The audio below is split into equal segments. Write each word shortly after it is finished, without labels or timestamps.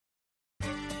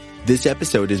This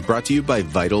episode is brought to you by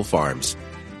Vital Farms.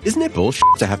 Isn't it bullshit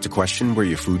to have to question where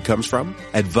your food comes from?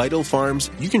 At Vital Farms,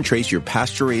 you can trace your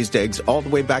pasture-raised eggs all the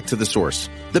way back to the source,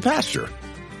 the pasture.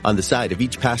 On the side of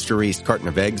each pasture-raised carton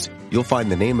of eggs, you'll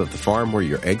find the name of the farm where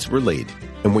your eggs were laid.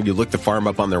 And when you look the farm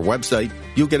up on their website,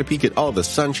 you'll get a peek at all the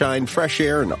sunshine, fresh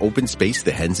air, and open space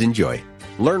the hens enjoy.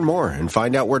 Learn more and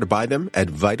find out where to buy them at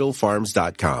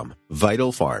vitalfarms.com.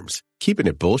 Vital Farms, keeping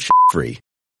it bullshit-free.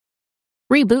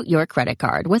 Reboot your credit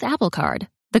card with Apple Card,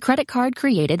 the credit card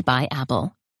created by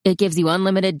Apple. It gives you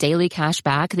unlimited daily cash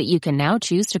back that you can now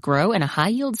choose to grow in a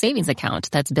high-yield savings account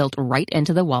that's built right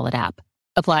into the Wallet app.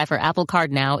 Apply for Apple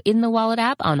Card now in the Wallet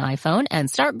app on iPhone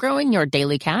and start growing your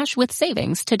daily cash with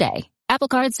savings today. Apple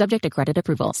Card subject to credit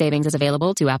approval. Savings is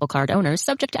available to Apple Card owners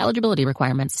subject to eligibility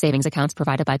requirements. Savings accounts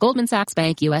provided by Goldman Sachs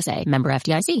Bank USA. Member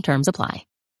FDIC. Terms apply.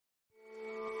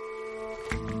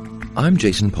 I'm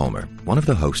Jason Palmer, one of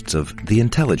the hosts of The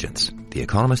Intelligence, The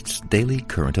Economist's daily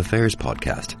current affairs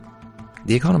podcast.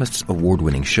 The Economist's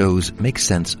award-winning shows make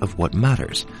sense of what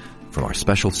matters, from our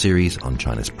special series on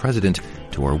China's president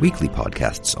to our weekly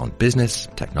podcasts on business,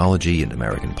 technology, and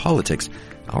American politics.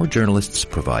 Our journalists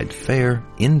provide fair,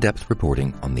 in-depth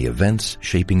reporting on the events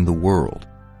shaping the world.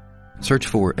 Search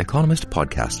for Economist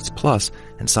Podcasts Plus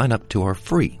and sign up to our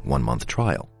free 1-month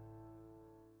trial.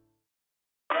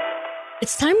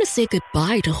 It's time to say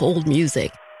goodbye to hold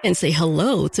music and say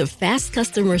hello to fast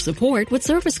customer support with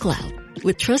Service Cloud.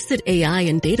 With trusted AI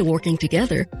and data working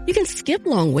together, you can skip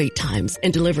long wait times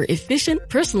and deliver efficient,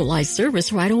 personalized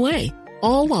service right away,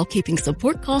 all while keeping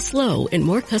support costs low and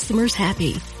more customers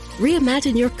happy.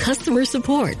 Reimagine your customer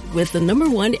support with the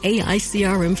 #1 AI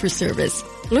CRM for service.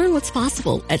 Learn what's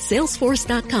possible at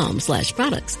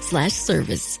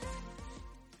salesforce.com/products/service.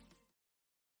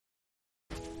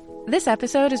 This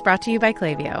episode is brought to you by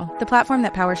Klaviyo, the platform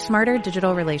that powers smarter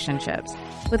digital relationships.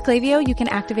 With Klaviyo, you can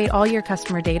activate all your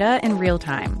customer data in real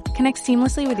time, connect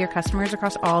seamlessly with your customers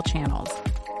across all channels,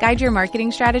 guide your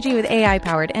marketing strategy with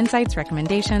AI-powered insights,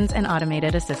 recommendations, and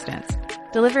automated assistance.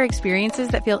 Deliver experiences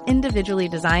that feel individually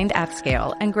designed at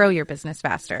scale and grow your business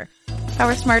faster.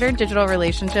 Power smarter digital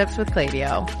relationships with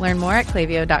Klaviyo. Learn more at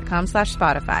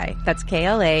klaviyo.com/Spotify. That's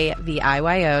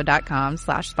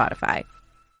KLAVIYO.com/Spotify.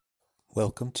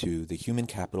 Welcome to the Human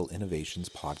Capital Innovations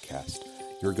Podcast,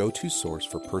 your go-to source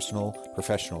for personal,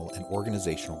 professional, and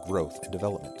organizational growth and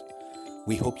development.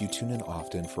 We hope you tune in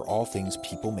often for all things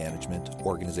people management,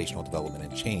 organizational development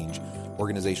and change,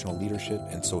 organizational leadership,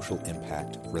 and social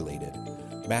impact related.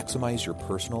 Maximize your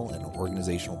personal and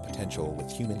organizational potential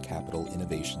with Human Capital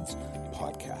Innovations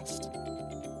Podcast.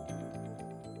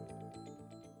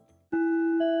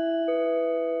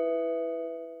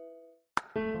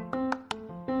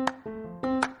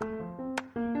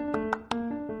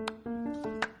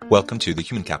 Welcome to the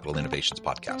Human Capital Innovations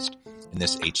Podcast. In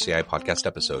this HCI podcast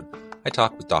episode, I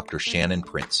talk with Dr. Shannon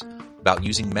Prince about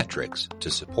using metrics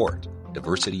to support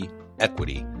diversity,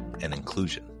 equity, and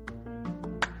inclusion.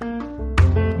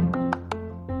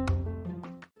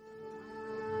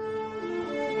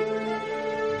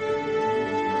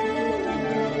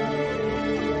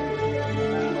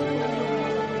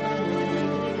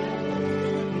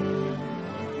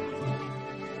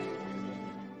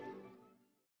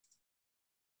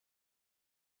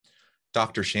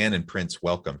 Dr. Shannon Prince,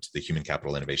 welcome to the Human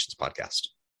Capital Innovations Podcast.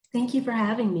 Thank you for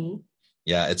having me.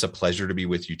 Yeah, it's a pleasure to be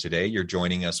with you today. You're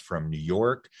joining us from New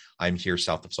York. I'm here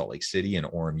south of Salt Lake City in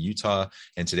Orem, Utah.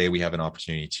 And today we have an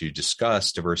opportunity to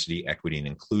discuss diversity, equity, and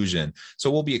inclusion.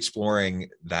 So we'll be exploring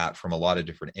that from a lot of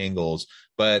different angles.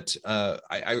 But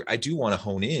I do want to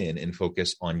hone in and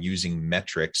focus on using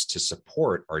metrics to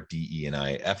support our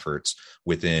DE&I efforts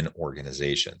within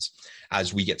organizations.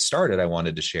 As we get started, I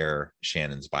wanted to share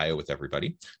Shannon's bio with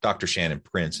everybody. Dr. Shannon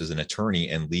Prince is an attorney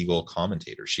and legal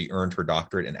commentator. She earned her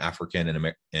doctorate in African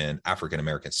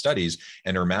American Studies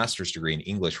and her master's degree in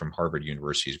English from Harvard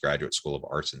University's Graduate School of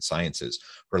Arts and Sciences,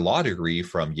 her law degree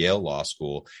from Yale Law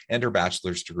School, and her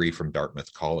bachelor's degree from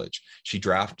Dartmouth College. She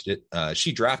drafted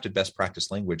best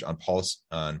practice language on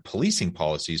policing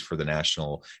policies for the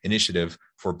National Initiative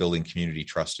for Building Community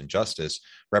Trust and Justice,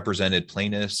 represented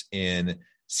plaintiffs in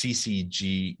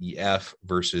CCGEF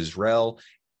versus REL,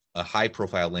 a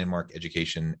high-profile landmark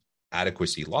education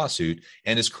adequacy lawsuit,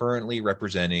 and is currently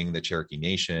representing the Cherokee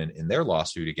Nation in their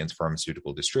lawsuit against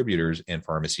pharmaceutical distributors and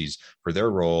pharmacies for their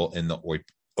role in the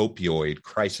opioid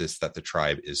crisis that the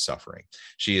tribe is suffering.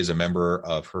 She is a member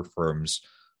of her firm's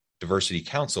Diversity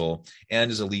Council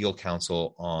and is a legal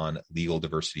counsel on Legal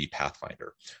Diversity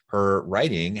Pathfinder. Her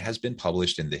writing has been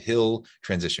published in The Hill,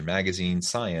 Transition Magazine,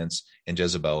 Science, and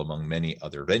Jezebel, among many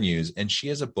other venues, and she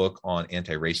has a book on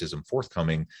anti-racism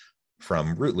forthcoming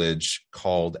from Routledge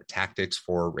called Tactics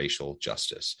for Racial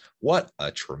Justice. What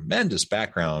a tremendous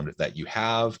background that you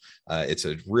have. It's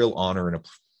a real honor and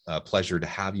a pleasure to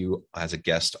have you as a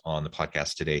guest on the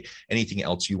podcast today. Anything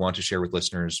else you want to share with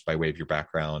listeners by way of your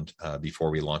background before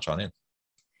we launch on in?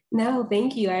 No,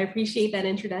 thank you. I appreciate that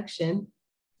introduction.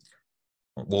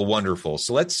 Well, wonderful.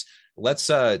 So let's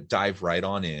dive right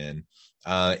on in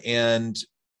and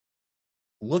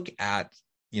look at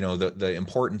the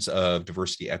importance of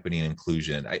diversity, equity, and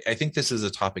inclusion. I think this is a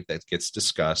topic that gets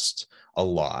discussed a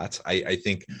lot. I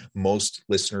think most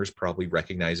listeners probably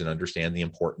recognize and understand the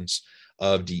importance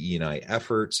of DE&I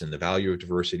efforts and the value of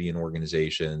diversity in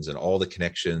organizations and all the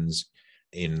connections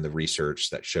in the research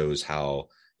that shows how,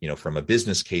 from a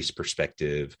business case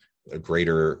perspective, a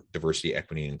greater diversity,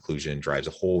 equity, and inclusion drives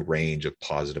a whole range of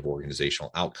positive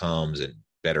organizational outcomes and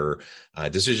better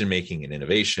decision-making and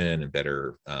innovation and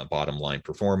better bottom line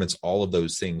performance. All of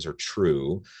those things are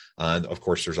true. Of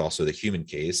course, there's also the human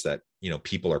case that,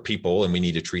 people are people and we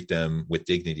need to treat them with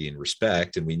dignity and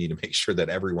respect. And we need to make sure that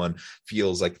everyone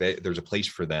feels like there's a place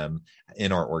for them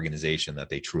in our organization, that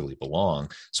they truly belong.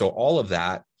 So all of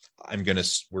that, we're going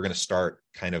to start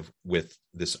kind of with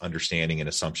this understanding and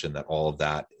assumption that all of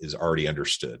that is already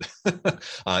understood,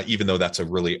 even though that's a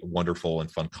really wonderful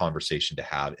and fun conversation to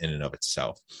have in and of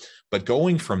itself. But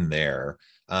going from there,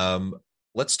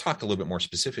 let's talk a little bit more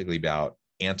specifically about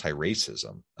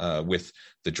anti-racism with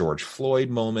the George Floyd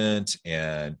moment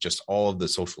and just all of the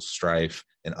social strife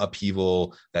and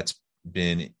upheaval that's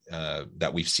been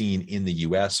that we've seen in the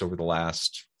U.S. over the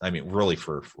last, really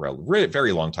for a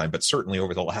very long time, but certainly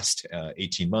over the last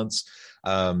 18 months,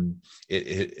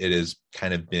 it has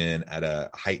kind of been at a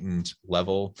heightened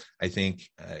level. I think,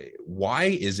 why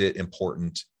is it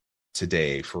important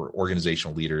today for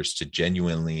organizational leaders to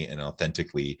genuinely and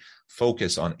authentically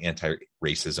focus on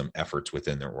anti-racism efforts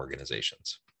within their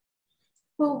organizations?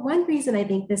 Well, one reason I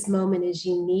think this moment is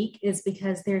unique is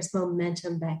because there's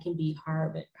momentum that can be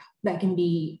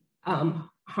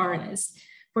harnessed.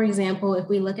 For example, if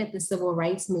we look at the civil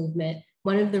rights movement,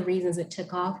 one of the reasons it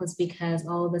took off was because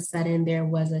all of a sudden there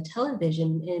was a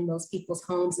television in most people's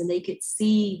homes and they could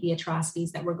see the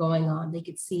atrocities that were going on. They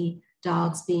could see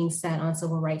dogs being set on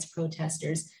civil rights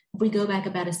protesters. If we go back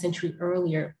about a century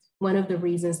earlier, one of the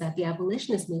reasons that the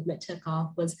abolitionist movement took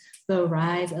off was the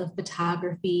rise of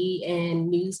photography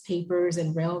and newspapers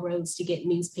and railroads to get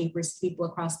newspapers to people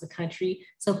across the country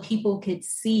so people could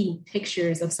see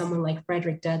pictures of someone like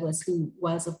Frederick Douglass, who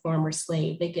was a former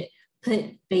slave. They could put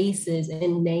faces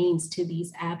and names to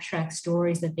these abstract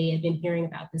stories that they had been hearing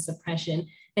about this oppression.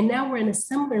 And now we're in a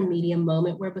similar media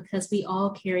moment where, because we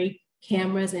all carry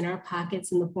cameras in our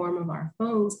pockets in the form of our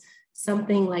phones,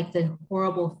 something like the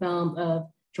horrible film of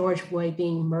George Floyd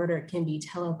being murdered can be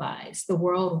televised. The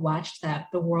world watched that.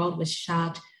 The world was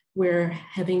shocked. We're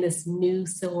having this new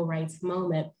civil rights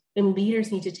moment, and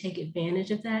leaders need to take advantage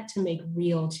of that to make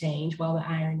real change while the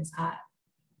iron is hot.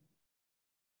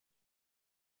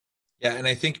 Yeah, and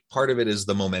I think part of it is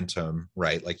the momentum,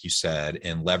 right? Like you said,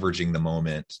 and leveraging the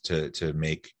moment to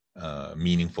make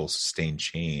meaningful, sustained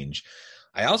change.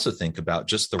 I also think about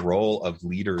just the role of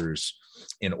leaders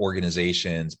in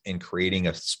organizations in creating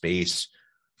a space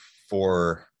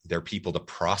for their people to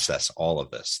process all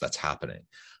of this that's happening.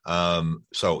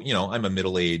 So, I'm a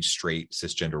middle-aged, straight,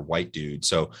 cisgender white dude.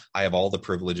 So I have all the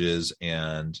privileges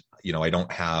and,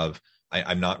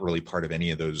 I'm not really part of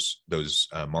any of those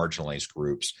marginalized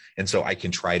groups. And so I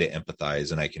can try to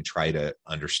empathize and I can try to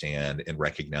understand and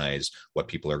recognize what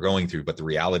people are going through. But the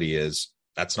reality is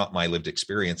that's not my lived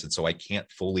experience. And so I can't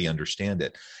fully understand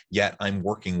it. Yet I'm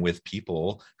working with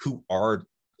people who are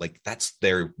like, that's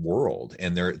their world.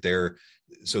 And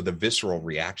so the visceral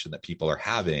reaction that people are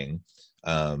having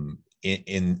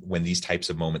in when these types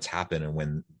of moments happen, and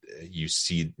when you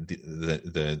see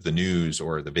the news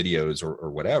or the videos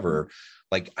or whatever,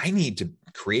 like, I need to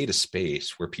create a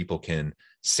space where people can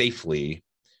safely,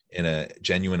 in a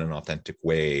genuine and authentic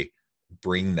way,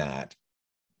 bring that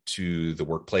to the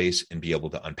workplace and be able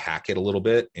to unpack it a little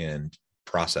bit and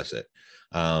process it.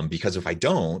 Because if I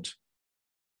don't,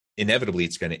 inevitably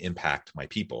it's going to impact my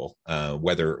people,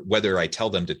 whether I tell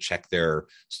them to check their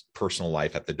personal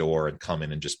life at the door and come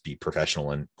in and just be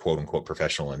professional and quote unquote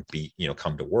professional and be,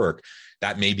 come to work.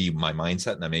 That may be my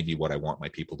mindset and that may be what I want my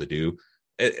people to do.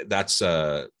 That's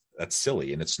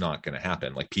silly, and it's not going to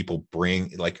happen. Like, people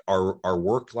bring, like, our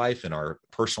work life and our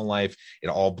personal life, it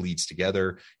all bleeds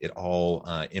together. It all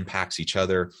impacts each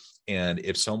other. And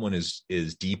if someone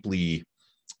is deeply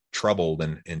troubled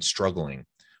and struggling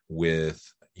with,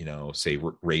 say,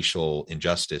 racial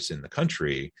injustice in the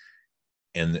country,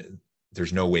 and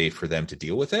there's no way for them to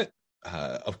deal with it,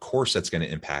 of course that's going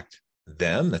to impact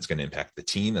them, that's going to impact the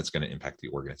team, that's going to impact the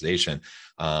organization.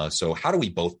 So how do we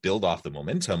both build off the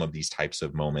momentum of these types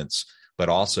of moments, but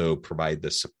also provide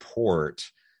the support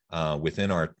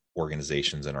within our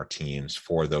organizations and our teams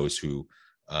for those who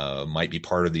might be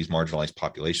part of these marginalized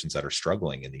populations that are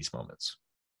struggling in these moments?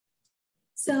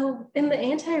 So in the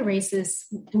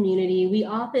anti-racist community, we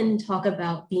often talk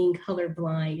about being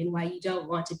colorblind and why you don't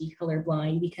want to be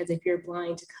colorblind, because if you're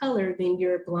blind to color, then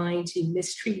you're blind to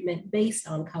mistreatment based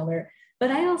on color.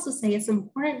 But I also say it's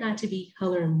important not to be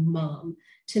color mum,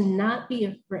 to not be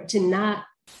afraid, to not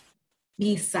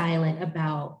be silent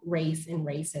about race and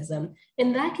racism.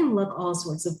 And that can look all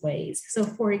sorts of ways. So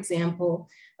for example,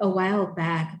 a while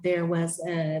back, there was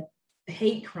a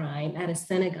hate crime at a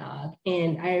synagogue.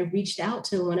 And I reached out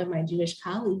to one of my Jewish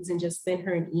colleagues and just sent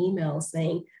her an email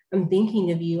saying, I'm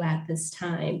thinking of you at this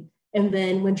time. And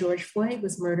then when George Floyd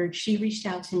was murdered, she reached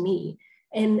out to me.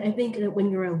 And I think that when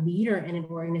you're a leader in an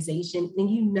organization and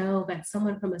you know that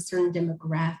someone from a certain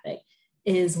demographic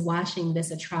is watching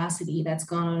this atrocity that's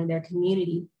gone on in their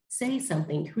community, say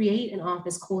something, create an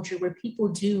office culture where people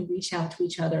do reach out to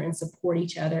each other and support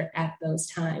each other at those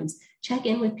times. Check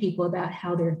in with people about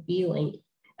how they're feeling.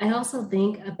 I also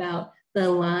think about the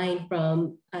line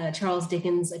from Charles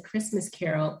Dickens' A Christmas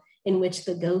Carol, in which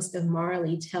the ghost of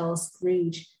Marley tells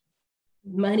Scrooge,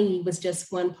 money was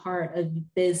just one part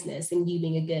of business and you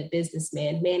being a good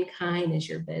businessman. Mankind is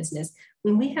your business.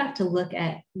 When we have to look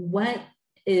at what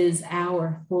is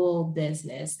our full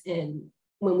business and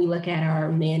when we look at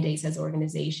our mandates as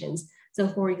organizations. So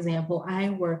for example, I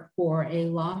work for a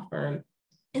law firm,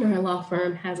 and our law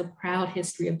firm has a proud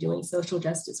history of doing social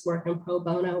justice work and pro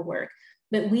bono work.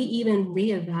 But we even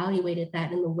reevaluated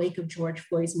that in the wake of George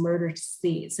Floyd's murder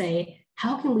to say,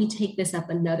 how can we take this up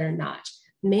another notch?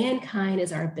 Mankind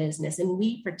is our business, and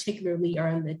we particularly are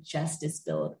in the justice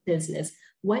business.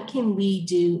 What can we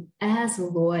do as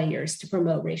lawyers to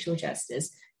promote racial justice?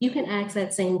 You can ask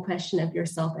that same question of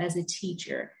yourself as a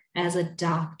teacher, as a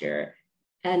doctor,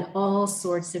 and all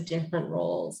sorts of different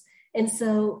roles. And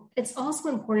so it's also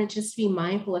important just to be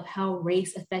mindful of how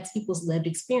race affects people's lived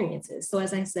experiences. So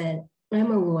as I said,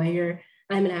 I'm a lawyer,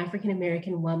 I'm an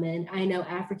African-American woman. I know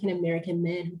African-American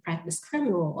men who practice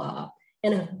criminal law.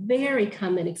 And a very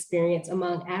common experience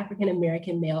among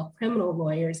African-American male criminal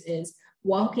lawyers is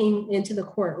walking into the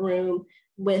courtroom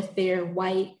with their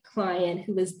white client,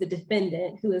 who is the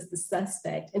defendant, who is the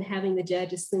suspect, and having the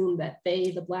judge assume that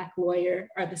they, the Black lawyer,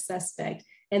 are the suspect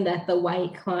and that the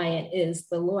white client is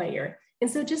the lawyer. And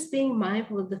so just being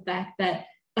mindful of the fact that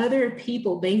other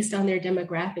people, based on their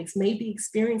demographics, may be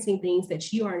experiencing things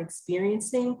that you aren't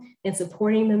experiencing and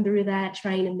supporting them through that,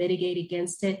 trying to mitigate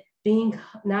against it,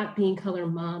 not being color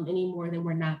mom any more than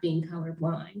we're not being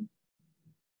colorblind.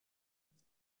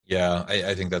 Yeah,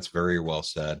 I think that's very well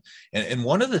said. And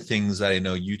one of the things that I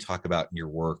know you talk about in your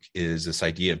work is this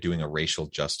idea of doing a racial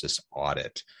justice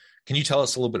audit. Can you tell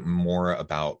us a little bit more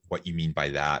about what you mean by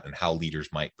that and how leaders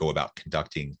might go about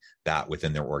conducting that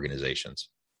within their organizations?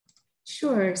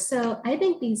 Sure. So I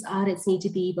think these audits need to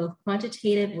be both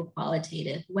quantitative and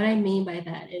qualitative. What I mean by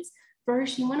that is,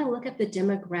 first, you want to look at the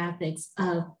demographics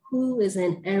of who is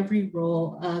in every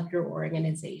role of your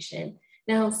organization.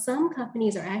 Now, some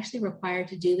companies are actually required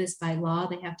to do this by law.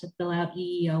 They have to fill out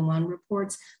EEO-1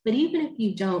 reports. But even if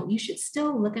you don't, you should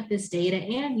still look at this data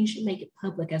and you should make it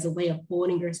public as a way of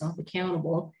holding yourself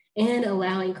accountable and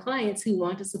allowing clients who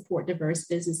want to support diverse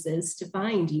businesses to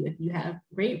find you if you have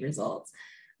great results.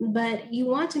 But you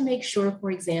want to make sure,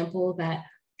 for example, that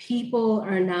people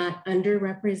are not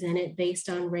underrepresented based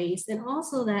on race, and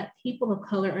also that people of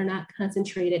color are not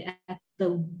concentrated at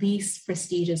the least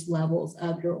prestigious levels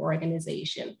of your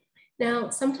organization. Now,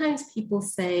 sometimes people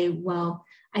say, well,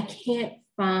 I can't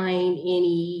find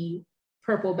any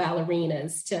purple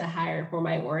ballerinas to hire for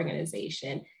my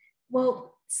organization.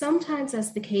 Well, sometimes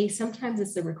that's the case. Sometimes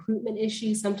it's a recruitment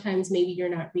issue. Sometimes maybe you're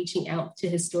not reaching out to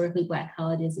historically Black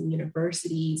colleges and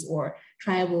universities or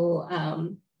tribal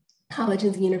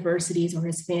colleges and universities or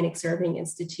Hispanic serving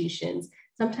institutions.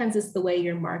 Sometimes it's the way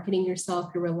you're marketing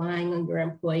yourself. You're relying on your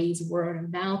employees' word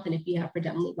of mouth. And if you have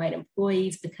predominantly white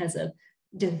employees, because of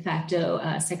de facto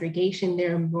segregation,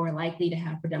 they're more likely to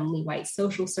have predominantly white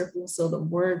social circles. So the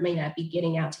word may not be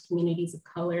getting out to communities of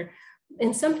color.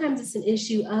 And sometimes it's an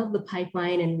issue of the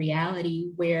pipeline and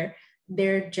reality where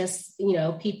they're just,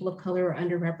 people of color are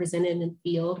underrepresented in the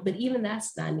field. But even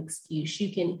that's not an excuse.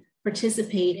 You can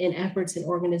participate in efforts and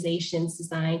organizations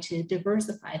designed to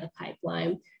diversify the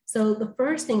pipeline. So the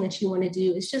first thing that you want to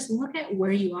do is just look at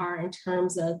where you are in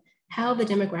terms of how the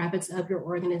demographics of your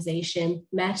organization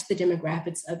match the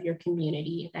demographics of your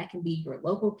community. That can be your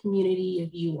local community.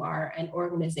 If you are an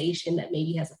organization that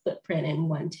maybe has a footprint in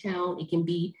one town, it can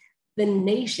be the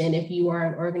nation if you are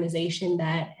an organization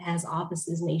that has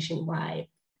offices nationwide.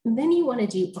 And then you want to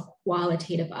do a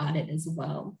qualitative audit as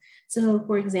well. So,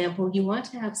 for example, you want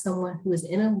to have someone who is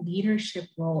in a leadership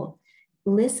role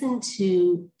listen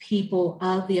to people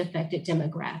of the affected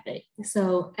demographic.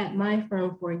 So at my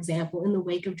firm, for example, in the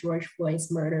wake of George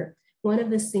Floyd's murder, one of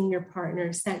the senior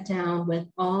partners sat down with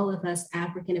all of us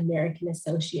African-American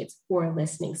associates for a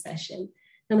listening session.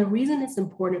 Now, the reason it's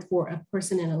important for a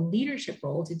person in a leadership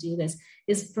role to do this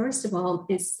is, first of all,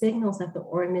 it signals that the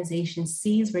organization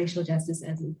sees racial justice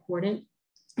as important.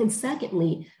 And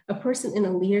secondly, a person in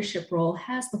a leadership role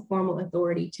has the formal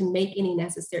authority to make any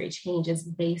necessary changes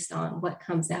based on what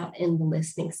comes out in the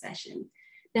listening session.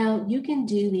 Now, you can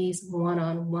do these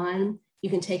one-on-one. You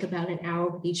can take about an hour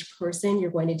with each person. You're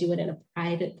going to do it in a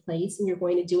private place, and you're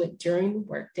going to do it during the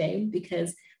workday,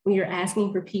 because when you're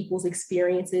asking for people's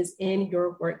experiences in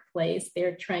your workplace,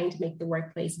 they're trying to make the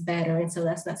workplace better. And so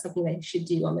that's not something that you should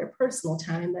do on their personal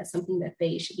time. That's something that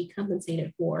they should be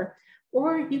compensated for.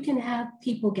 Or you can have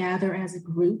people gather as a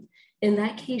group. In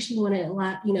that case, you want to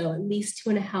allot, at least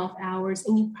 2.5 hours,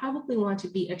 and you probably want to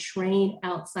be a trained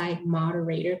outside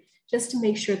moderator just to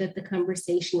make sure that the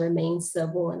conversation remains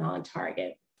civil and on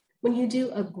target. When you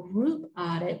do a group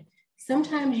audit,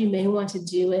 sometimes you may want to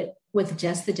do it with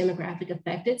just the demographic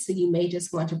affected. So you may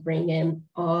just want to bring in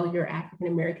all your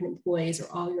African-American employees or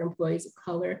all your employees of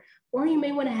color, or you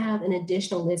may want to have an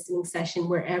additional listening session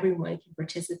where everyone can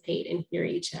participate and hear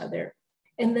each other.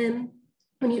 And then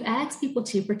when you ask people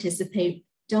to participate,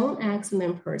 don't ask them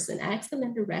in person, ask them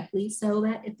indirectly so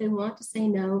that if they want to say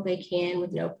no, they can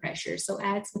with no pressure. So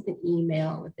ask with an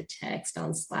email, with a text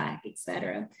on Slack,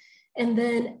 etc. And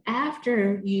then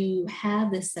after you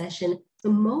have this session, the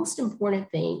most important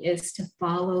thing is to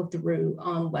follow through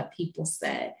on what people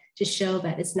said, to show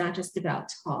that it's not just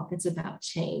about talk, it's about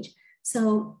change.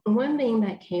 So one thing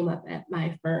that came up at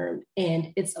my firm,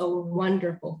 and it's a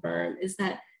wonderful firm, is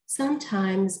that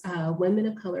sometimes women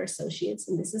of color associates,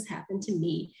 and this has happened to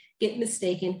me, get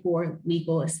mistaken for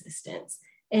legal assistants.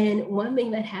 And one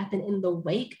thing that happened in the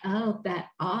wake of that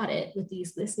audit with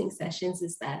these listening sessions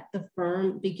is that the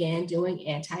firm began doing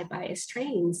anti-bias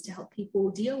trainings to help people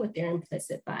deal with their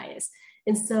implicit bias.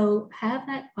 And so have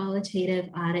that qualitative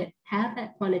audit, have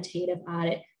that quantitative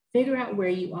audit, figure out where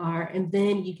you are, and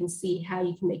then you can see how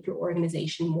you can make your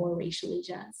organization more racially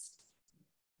just.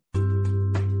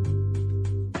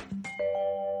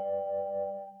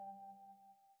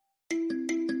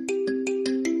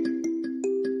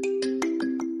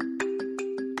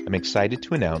 I'm excited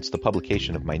to announce the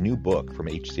publication of my new book from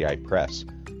HCI Press,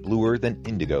 Bluer Than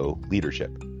Indigo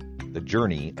Leadership: The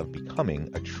Journey of Becoming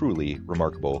a Truly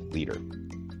Remarkable Leader.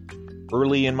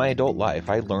 Early in my adult life,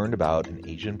 I learned about an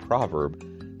Asian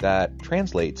proverb that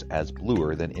translates as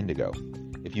bluer than indigo.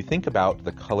 If you think about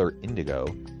the color indigo,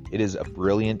 it is a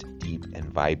brilliant, deep, and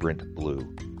vibrant blue,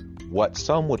 what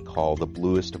some would call the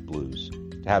bluest of blues.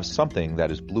 To have something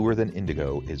that is bluer than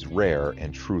indigo is rare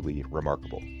and truly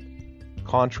remarkable.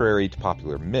 Contrary to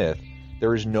popular myth,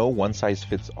 there is no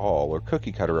one-size-fits-all or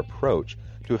cookie-cutter approach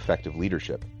to effective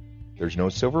leadership. There's no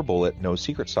silver bullet, no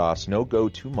secret sauce, no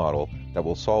go-to model that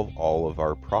will solve all of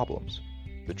our problems.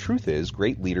 The truth is,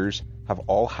 great leaders have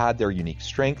all had their unique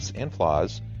strengths and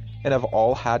flaws, and have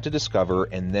all had to discover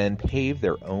and then pave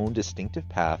their own distinctive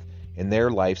path in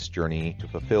their life's journey to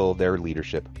fulfill their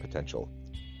leadership potential.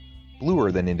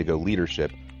 Bluer Than Indigo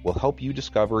Leadership will help you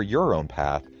discover your own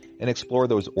path and explore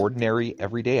those ordinary,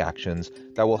 everyday actions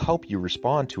that will help you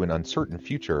respond to an uncertain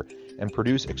future and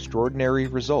produce extraordinary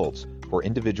results for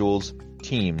individuals,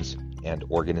 teams, and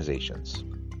organizations.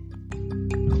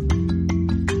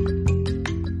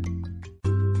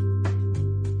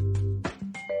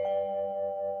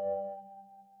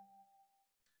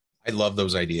 I love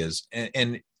those ideas.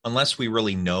 And unless we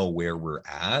really know where we're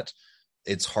at,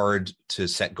 it's hard to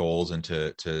set goals and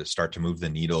to start to move the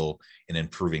needle in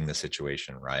improving the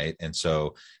situation, right? And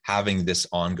so having this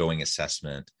ongoing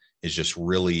assessment is just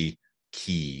really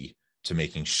key to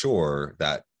making sure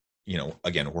that,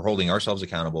 again, we're holding ourselves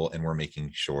accountable and we're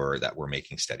making sure that we're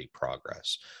making steady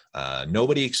progress.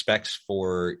 Nobody expects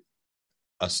for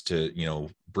us to,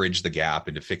 bridge the gap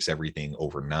and to fix everything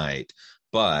overnight,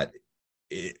 but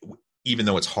even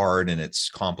though it's hard and it's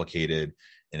complicated,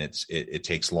 and it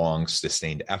takes long,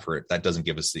 sustained effort, that doesn't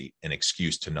give us an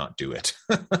excuse to not do it.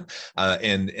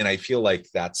 And I feel like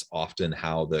that's often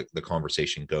how the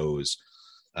conversation goes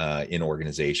in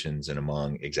organizations and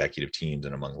among executive teams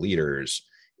and among leaders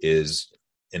is,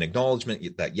 an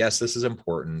acknowledgement that, yes, this is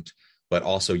important, but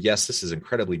also, yes, this is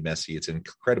incredibly messy. It's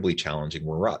incredibly challenging.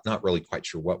 We're not really quite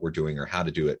sure what we're doing or how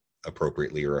to do it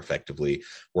appropriately or effectively.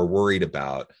 We're worried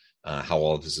about how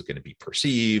all of this is going to be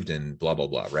perceived and blah, blah,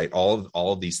 blah, right? All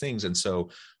of these things. And so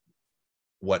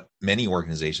what many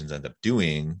organizations end up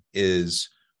doing is,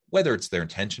 whether it's their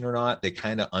intention or not, they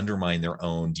kind of undermine their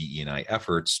own DE&I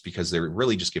efforts because they're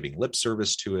really just giving lip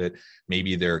service to it.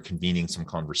 Maybe they're convening some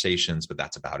conversations, but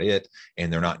that's about it.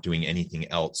 And they're not doing anything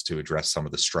else to address some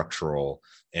of the structural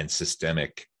and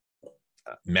systemic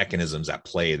mechanisms at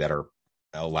play that are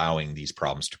allowing these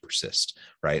problems to persist,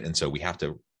 right? And so we have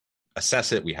to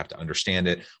assess it. We have to understand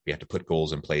it. We have to put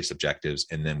goals in place, objectives,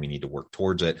 and then we need to work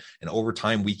towards it. And over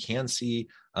time, we can see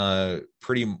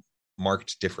pretty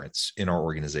marked difference in our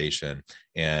organization.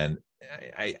 And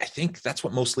I think that's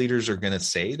what most leaders are going to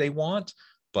say they want,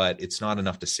 but it's not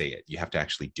enough to say it. You have to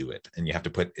actually do it, and you have to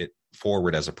put it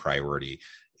forward as a priority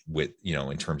with,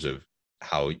 in terms of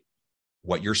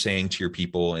what you're saying to your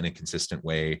people in a consistent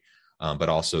way, but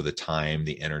also the time,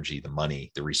 the energy, the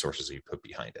money, the resources that you put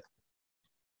behind it.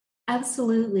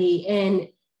 Absolutely. And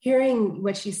hearing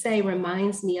what you say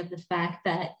reminds me of the fact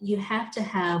that you have to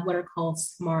have what are called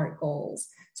SMART goals.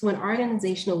 So in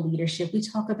organizational leadership, we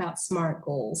talk about SMART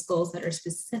goals that are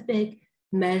specific,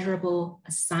 measurable,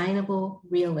 assignable,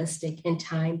 realistic, and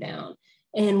time-bound.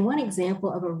 And one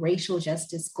example of a racial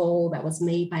justice goal that was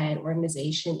made by an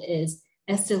organization is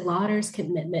Estee Lauder's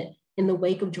commitment in the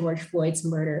wake of George Floyd's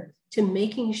murder to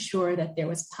making sure that there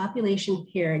was population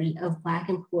parity of Black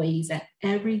employees at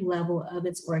every level of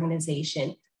its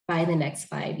organization by the next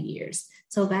 5 years.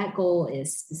 So that goal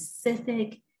is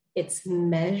specific, it's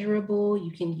measurable.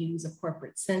 You can use a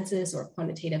corporate census or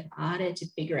quantitative audit to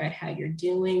figure out how you're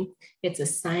doing. It's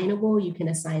assignable. You can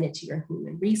assign it to your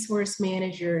human resource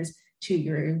managers, to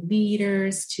your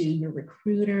leaders, to your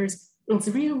recruiters. It's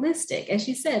realistic. As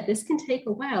you said, this can take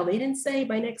a while. They didn't say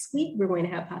by next week we're going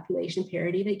to have population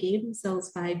parity. They gave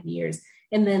themselves 5 years.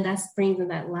 And then that brings in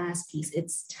that last piece.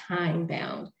 It's time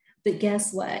bound. But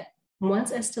guess what?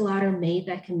 Once Estee Lauder made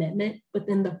that commitment,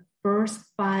 within the first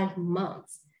 5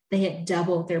 months, they had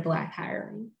doubled their Black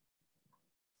hiring.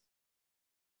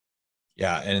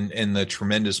 Yeah, and the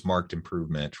tremendous marked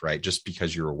improvement, right? Just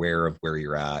because you're aware of where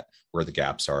you're at, where the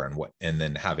gaps are, and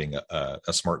then having a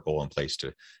SMART goal in place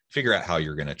to figure out how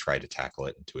you're going to try to tackle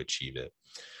it and to achieve it.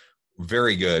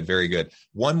 Very good, very good.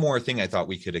 One more thing I thought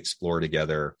we could explore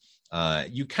together.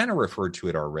 You kind of referred to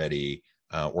it already,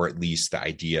 or at least the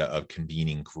idea of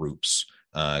convening groups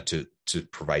to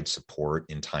provide support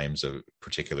in times of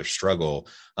particular struggle.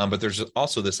 But there's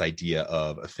also this idea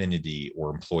of affinity or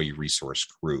employee resource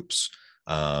groups.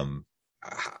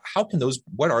 How can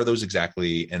what are those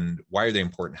exactly, and why are they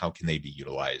important? How can they be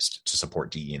utilized to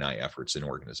support DE&I efforts in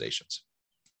organizations?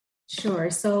 Sure.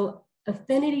 So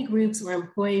affinity groups or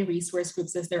employee resource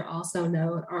groups, as they're also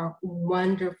known, are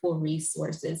wonderful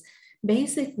resources.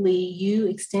 Basically, you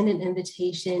extend an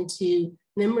invitation to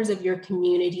members of your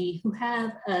community who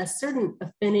have a certain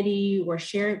affinity or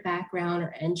shared background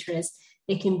or interest.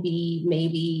 It can be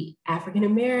maybe African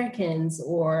Americans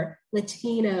or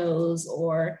Latinos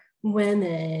or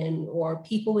women or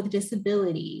people with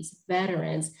disabilities,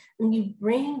 veterans, and you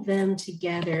bring them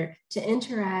together to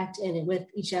interact with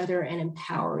each other and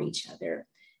empower each other.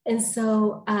 And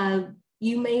so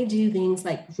you may do things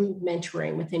like group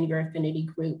mentoring within your affinity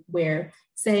group where,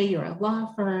 say you're a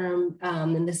law firm,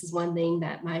 and this is one thing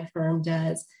that my firm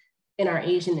does in our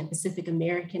Asian and Pacific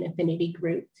American affinity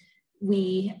group.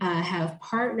 We have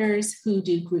partners who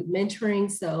do group mentoring.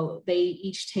 So they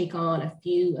each take on a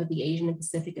few of the Asian and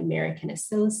Pacific American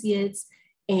associates,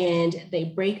 and they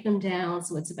break them down.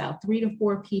 So it's about 3 to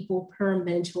 4 people per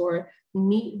mentor,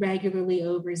 meet regularly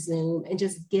over Zoom, and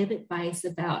just give advice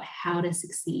about how to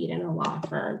succeed in a law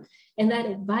firm. And that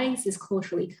advice is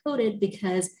culturally coded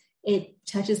because it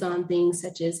touches on things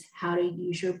such as how to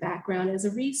use your background as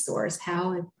a resource,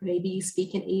 how if maybe you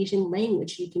speak an Asian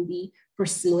language, you can be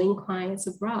pursuing clients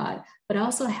abroad, but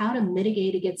also how to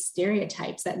mitigate against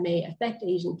stereotypes that may affect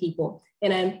Asian people.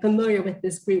 And I'm familiar with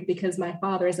this group because my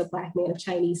father is a Black man of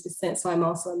Chinese descent, so I'm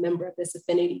also a member of this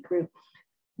affinity group.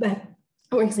 But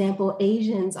for example,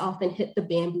 Asians often hit the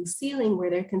bamboo ceiling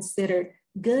where they're considered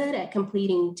good at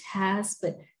completing tasks,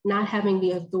 but not having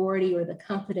the authority or the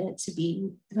confidence to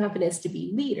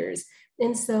be leaders.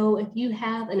 And so if you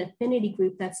have an affinity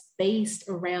group that's based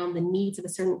around the needs of a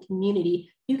certain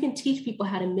community, you can teach people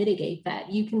how to mitigate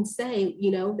that. You can say,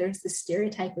 there's this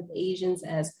stereotype of Asians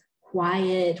as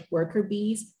quiet worker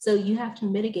bees. So you have to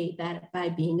mitigate that by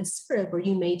being assertive, or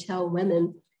you may tell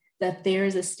women, that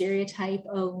there's a stereotype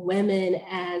of women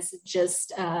as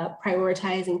just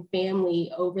prioritizing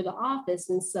family over the office.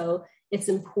 And so it's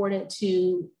important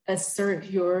to assert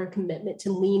your commitment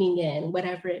to leaning in,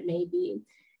 whatever it may be.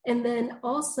 And then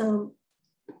also,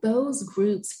 those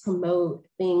groups promote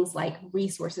things like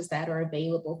resources that are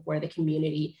available for the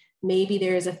community. Maybe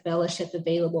there is a fellowship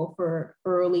available for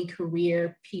early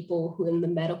career people who in the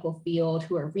medical field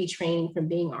who are retraining from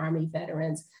being Army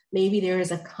veterans. Maybe there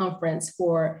is a conference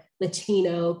for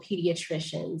Latino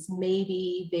pediatricians.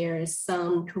 Maybe there is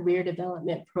some career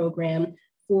development program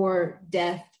for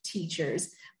deaf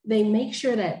teachers. They make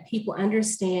sure that people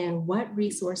understand what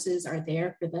resources are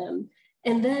there for them.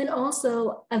 And then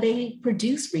also they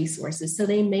produce resources. So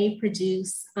they may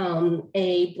produce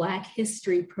a Black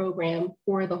history program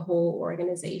for the whole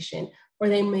organization, or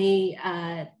they may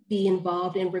be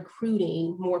involved in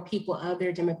recruiting more people of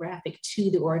their demographic to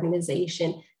the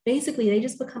organization. Basically, they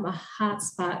just become a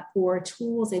hotspot for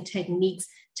tools and techniques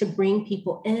to bring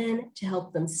people in, to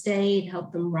help them stay, to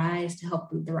help them rise, to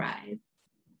help them thrive.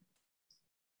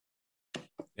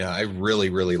 Yeah, I really,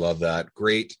 really love that.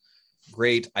 Great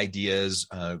ideas,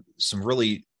 some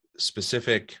really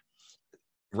specific,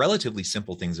 relatively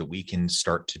simple things that we can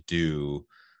start to do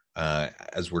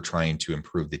as we're trying to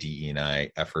improve the DE&I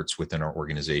efforts within our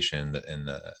organization and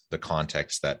the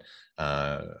context that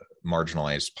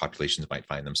marginalized populations might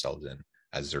find themselves in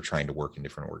as they're trying to work in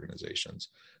different organizations.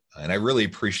 And I really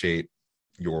appreciate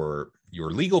your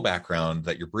legal background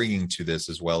that you're bringing to this,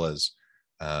 as well as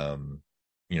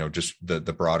just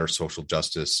the broader social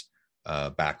justice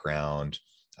background.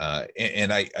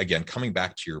 And I, again, coming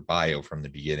back to your bio from the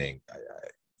beginning,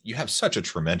 you have such a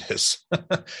tremendous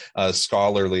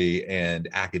scholarly and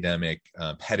academic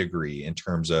pedigree in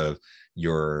terms of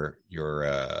your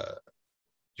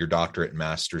doctorate and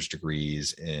master's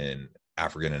degrees in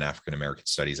African and African American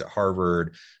studies at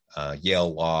Harvard,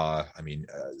 Yale Law. I mean,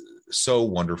 so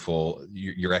wonderful.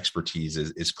 Your expertise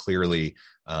is clearly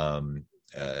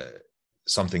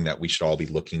something that we should all be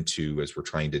looking to as we're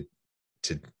trying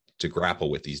to grapple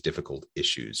with these difficult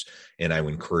issues. And I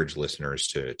would encourage listeners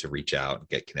to reach out and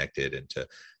get connected and to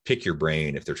pick your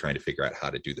brain if they're trying to figure out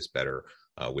how to do this better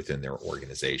within their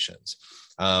organizations.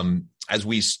 As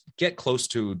we get close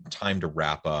to time to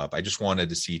wrap up, I just wanted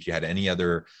to see if you had any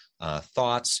other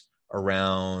thoughts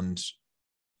around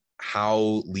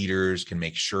how leaders can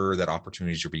make sure that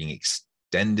opportunities are being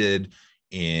extended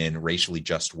in racially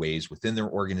just ways within their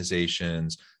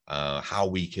organizations, how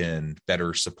we can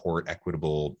better support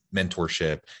equitable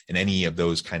mentorship and any of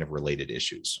those kind of related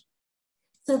issues.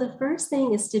 So the first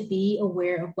thing is to be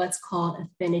aware of what's called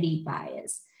affinity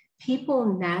bias.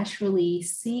 People naturally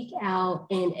seek out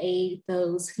and aid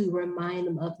those who remind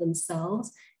them of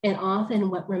themselves. And often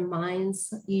what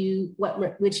reminds you,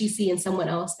 what you see in someone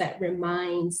else that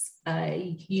reminds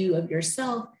you of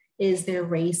yourself is their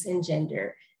race and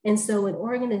gender. And so in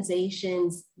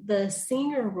organizations, the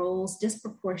senior roles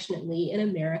disproportionately in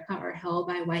America are held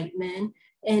by white men.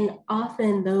 And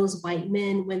often those white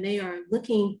men, when they are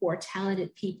looking for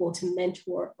talented people to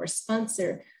mentor or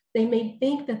sponsor, they may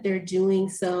think that they're doing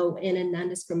so in a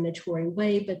non-discriminatory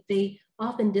way, but they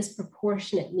often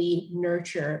disproportionately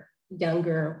nurture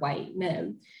younger white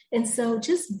men. And so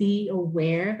just be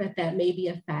aware that that may be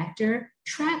a factor.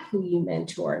 Track who you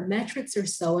mentor. Metrics are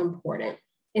so important.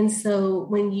 And so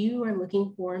when you are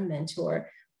looking for a mentor,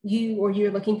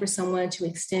 you're looking for someone to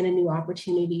extend a new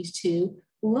opportunities to,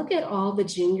 look at all the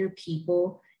junior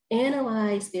people,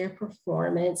 analyze their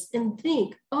performance, and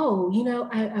think, I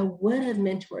would have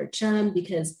mentored John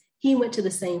because he went to the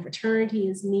same fraternity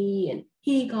as me, and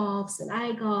he golfs and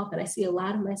I golf, and I see a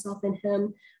lot of myself in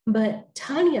him. But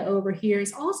Tanya over here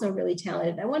is also really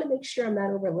talented. I want to make sure I'm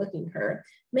not overlooking her.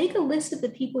 Make a list of the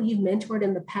people you've mentored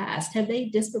in the past. Have they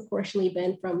disproportionately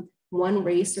been from one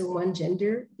race or one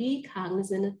gender? Be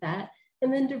cognizant of that,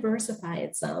 and then diversify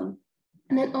it some.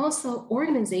 And then also,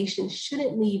 organizations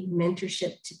shouldn't leave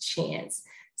mentorship to chance.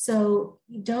 So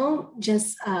don't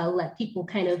just let people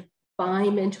kind of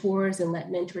find mentors and let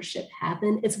mentorship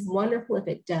happen. It's wonderful if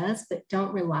it does, but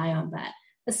don't rely on that.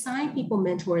 Assign people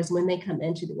mentors when they come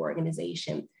into the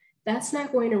organization. That's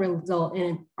not going to result in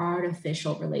an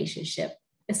artificial relationship.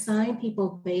 Assign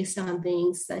people based on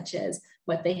things such as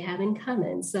what they have in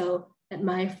common. So at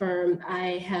my firm,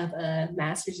 I have a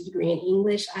master's degree in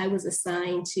English. I was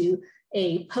assigned to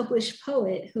a published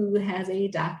poet who has a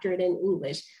doctorate in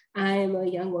English. I'm a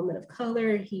young woman of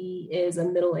color. He is a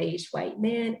middle-aged white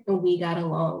man, and we got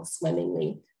along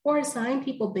swimmingly. Or assign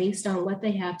people based on what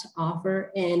they have to offer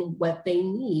and what they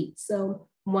need. So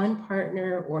one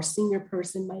partner or senior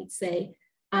person might say,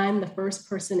 I'm the first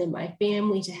person in my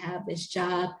family to have this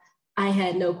job. I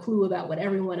had no clue about what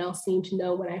everyone else seemed to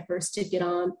know when I first took it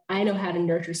on. I know how to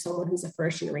nurture someone who's a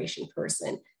first generation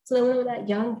person. So that when that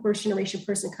young first generation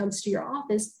person comes to your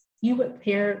office, you would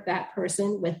pair that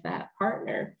person with that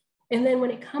partner. And then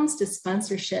when it comes to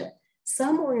sponsorship,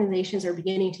 some organizations are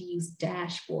beginning to use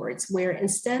dashboards where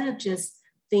instead of just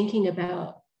thinking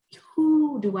about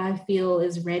who do I feel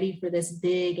is ready for this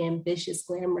big, ambitious,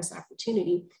 glamorous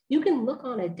opportunity, you can look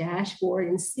on a dashboard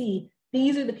and see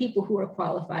these are the people who are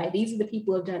qualified. These are the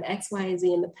people who have done X, Y, and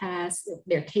Z in the past.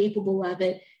 They're capable of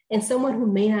it. And someone who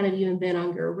may not have even been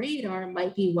on your radar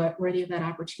might be worthy of that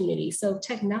opportunity. So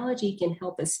technology can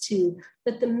help us too.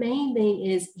 But the main thing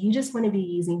is you just want to be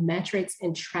using metrics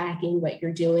and tracking what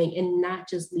you're doing and not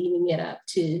just leaving it up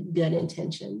to good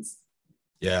intentions.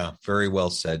 Yeah, very well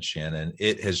said, Shannon.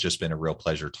 It has just been a real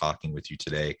pleasure talking with you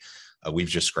today. We've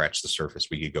just scratched the surface.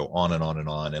 We could go on and on and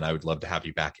on, and I would love to have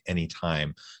you back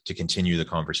anytime to continue the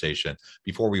conversation.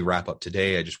 Before we wrap up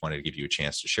today, I just wanted to give you a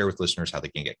chance to share with listeners how they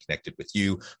can get connected with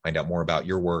you, find out more about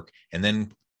your work, and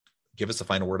then give us a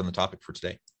final word on the topic for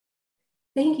today.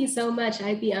 Thank you so much.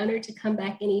 I'd be honored to come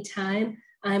back anytime.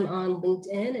 I'm on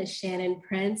LinkedIn as Shannon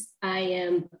Prince. I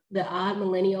am the odd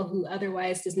millennial who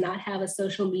otherwise does not have a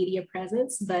social media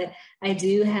presence, but I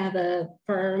do have a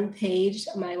firm page,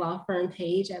 my law firm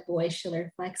page at Boyce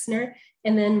Schiller Flexner.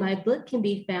 And then my book can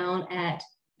be found at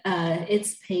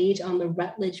its page on the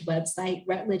Rutledge website.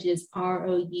 Rutledge is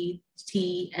Routledge.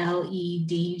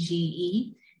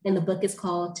 And the book is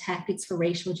called Tactics for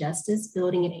Racial Justice,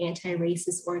 Building an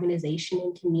Anti-Racist Organization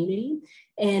and Community.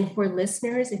 And for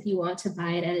listeners, if you want to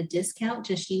buy it at a discount,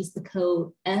 just use the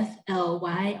code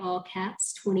FLY, all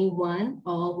caps, 21,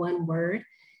 all one word.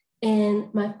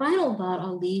 And my final thought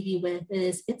I'll leave you with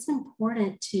is it's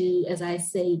important to, as I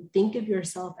say, think of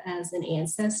yourself as an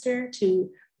ancestor, to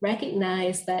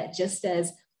recognize that just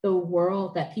as the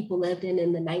world that people lived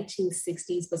in the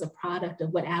 1960s was a product of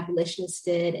what abolitionists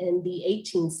did in the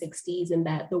 1860s, and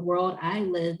that the world I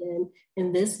live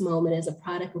in this moment is a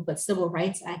product of what civil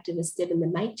rights activists did in the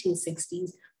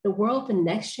 1960s. The world the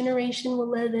next generation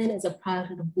will live in is a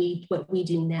product of what we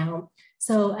do now.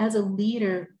 So as a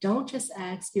leader, don't just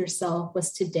ask yourself,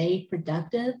 was today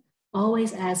productive?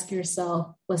 Always ask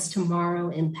yourself, was tomorrow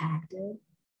impacted?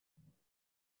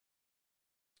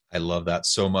 I love that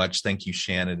so much. Thank you,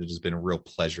 Shannon. It has been a real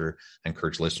pleasure. I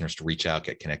encourage listeners to reach out,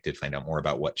 get connected, find out more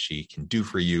about what she can do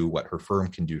for you, what her firm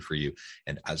can do for you.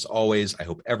 And as always, I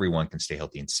hope everyone can stay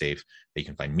healthy and safe. They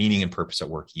can find meaning and purpose at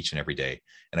work each and every day.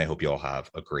 And I hope you all have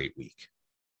a great week.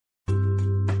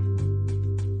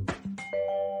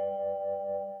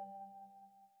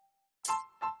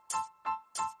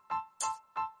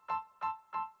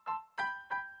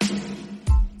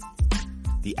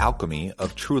 The alchemy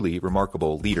of truly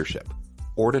remarkable leadership.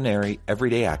 Ordinary,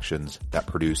 everyday actions that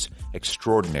produce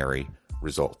extraordinary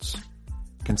results.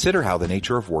 Consider how the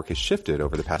nature of work has shifted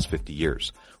over the past 50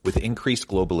 years. With increased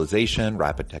globalization,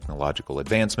 rapid technological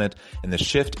advancement, and the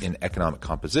shift in economic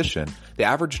composition, the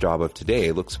average job of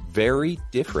today looks very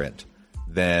different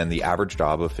than the average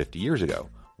job of 50 years ago.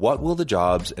 What will the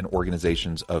jobs and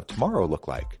organizations of tomorrow look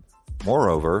like?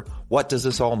 Moreover, what does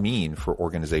this all mean for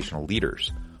organizational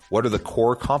leaders? What are the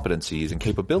core competencies and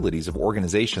capabilities of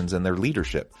organizations and their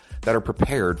leadership that are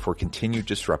prepared for continued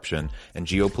disruption and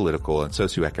geopolitical and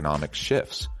socioeconomic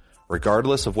shifts?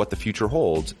 Regardless of what the future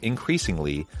holds,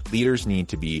 increasingly, leaders need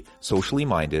to be socially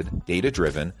minded,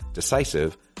 data-driven,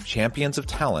 decisive, champions of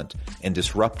talent, and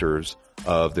disruptors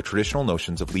of the traditional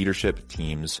notions of leadership,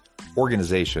 teams,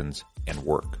 organizations, and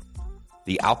work.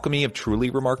 The alchemy of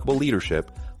truly remarkable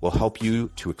leadership will help you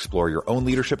to explore your own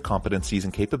leadership competencies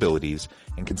and capabilities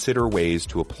and consider ways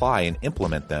to apply and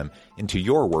implement them into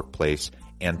your workplace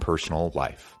and personal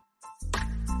life.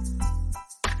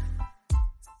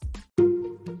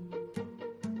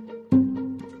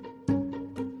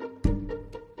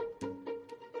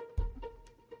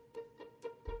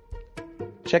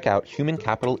 Check out Human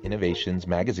Capital Innovations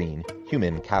magazine,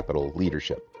 Human Capital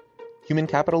Leadership. Human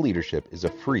Capital Leadership is a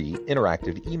free,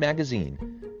 interactive e-magazine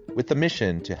with the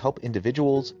mission to help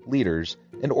individuals, leaders,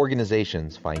 and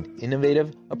organizations find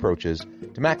innovative approaches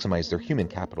to maximize their human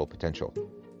capital potential.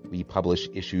 We publish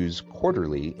issues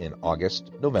quarterly in August,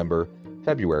 November,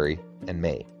 February, and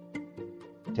May.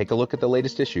 Take a look at the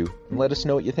latest issue and let us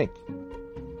know what you think.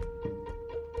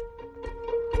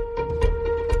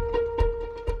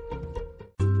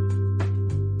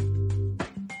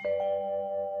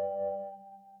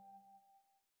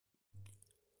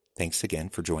 Thanks again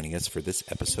for joining us for this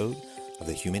episode of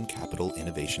the Human Capital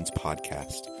Innovations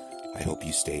Podcast. I hope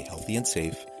you stay healthy and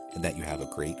safe and that you have a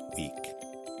great week.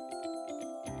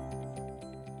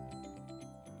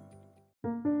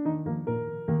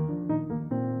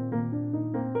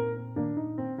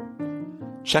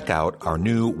 Check out our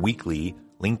new weekly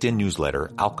LinkedIn newsletter,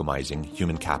 Alchemizing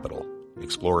Human Capital,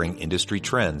 exploring industry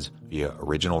trends via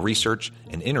original research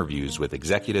and interviews with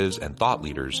executives and thought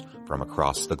leaders from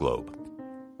across the globe.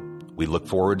 We look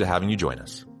forward to having you join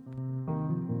us.